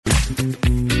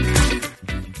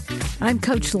I'm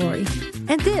Coach Lori,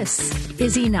 and this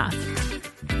is Enough.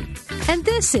 And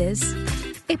this is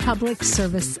a public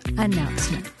service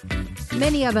announcement.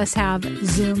 Many of us have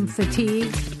Zoom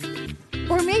fatigue,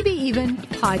 or maybe even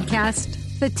podcast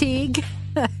fatigue.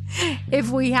 If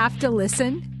we have to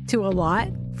listen to a lot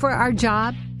for our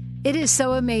job, it is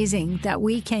so amazing that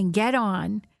we can get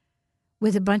on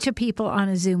with a bunch of people on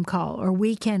a Zoom call, or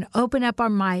we can open up our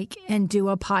mic and do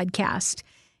a podcast.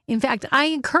 In fact, I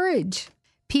encourage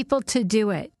people to do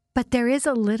it. But there is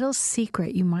a little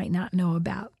secret you might not know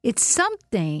about. It's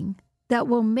something that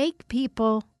will make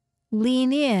people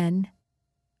lean in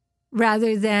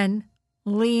rather than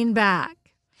lean back.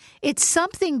 It's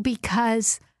something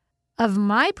because of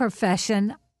my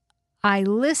profession, I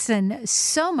listen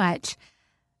so much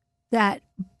that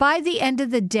by the end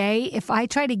of the day, if I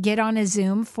try to get on a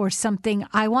Zoom for something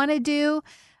I want to do,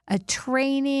 a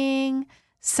training,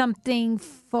 something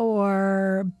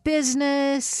for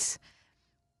business,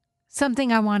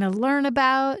 something I want to learn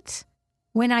about,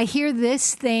 when I hear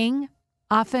this thing,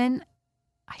 often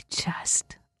I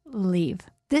just leave.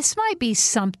 This might be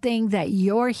something that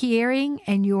you're hearing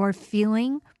and you're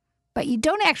feeling, but you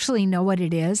don't actually know what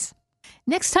it is.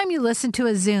 Next time you listen to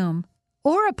a Zoom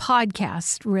or a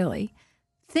podcast, really,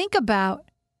 think about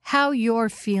how you're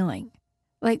feeling.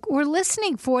 Like, we're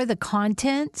listening for the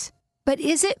content, but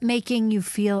is it making you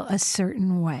feel a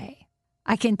certain way?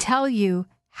 I can tell you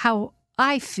how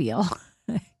I feel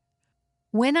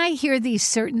when I hear these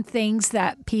certain things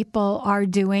that people are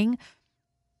doing.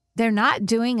 They're not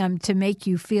doing them to make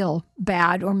you feel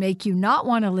bad or make you not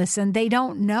want to listen. They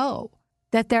don't know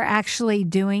that they're actually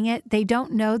doing it. They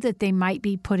don't know that they might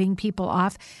be putting people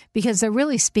off because they're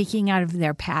really speaking out of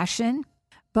their passion.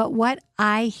 But what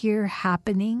I hear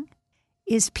happening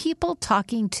is people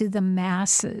talking to the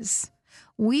masses.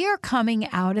 We are coming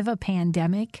out of a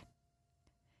pandemic,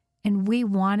 and we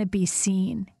want to be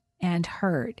seen and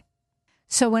heard.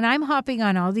 So when I'm hopping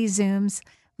on all these Zooms,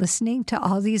 listening to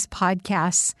all these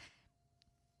podcasts,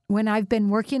 when I've been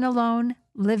working alone,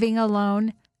 living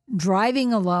alone,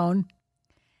 driving alone,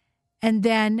 and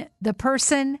then the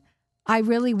person I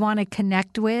really want to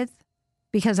connect with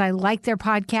because I like their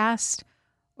podcast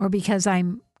or because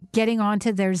I'm getting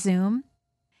onto their Zoom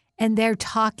and they're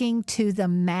talking to the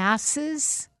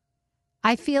masses,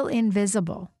 I feel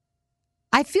invisible.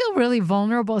 I feel really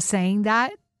vulnerable saying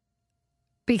that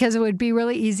because it would be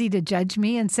really easy to judge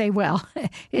me and say, well,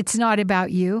 it's not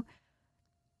about you.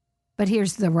 But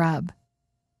here's the rub.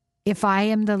 If I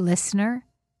am the listener,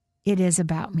 it is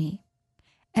about me.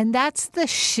 And that's the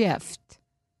shift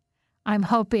I'm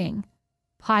hoping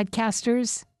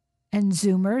podcasters and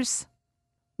Zoomers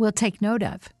will take note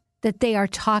of, that they are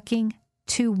talking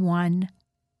to one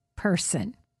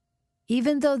person.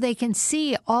 Even though they can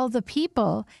see all the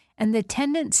people, and the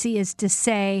tendency is to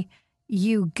say,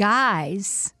 you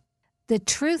guys, the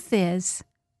truth is,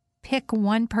 pick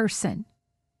one person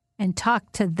and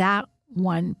talk to that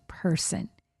one person.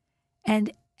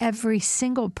 And every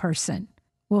single person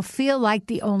will feel like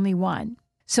the only one.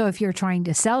 So if you're trying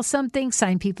to sell something,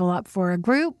 sign people up for a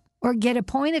group, or get a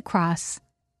point across,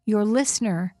 your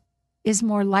listener is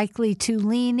more likely to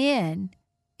lean in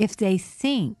if they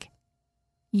think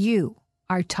you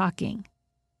are talking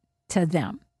to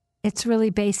them. It's really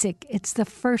basic. It's the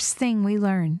first thing we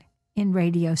learn in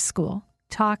radio school.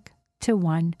 Talk to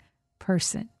one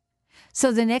person.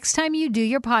 So the next time you do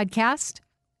your podcast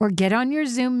or get on your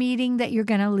Zoom meeting that you're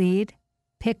going to lead,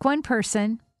 pick one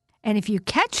person. And if you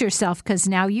catch yourself, because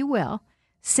now you will,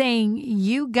 saying,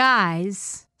 you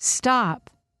guys,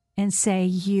 stop and say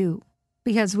you.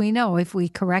 Because we know if we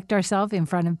correct ourselves in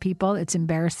front of people, it's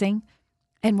embarrassing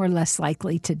and we're less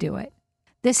likely to do it.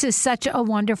 This is such a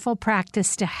wonderful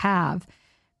practice to have,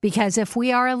 because if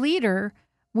we are a leader,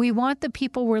 we want the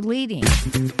people we're leading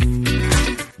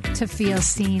to feel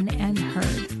seen and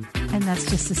heard. And that's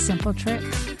just a simple trick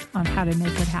on how to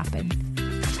make it happen.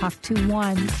 Talk to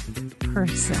one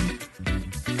person,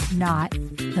 not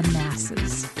the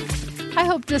masses. I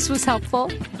hope this was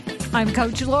helpful. I'm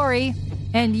Coach Lori,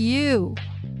 and you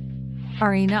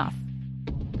are enough.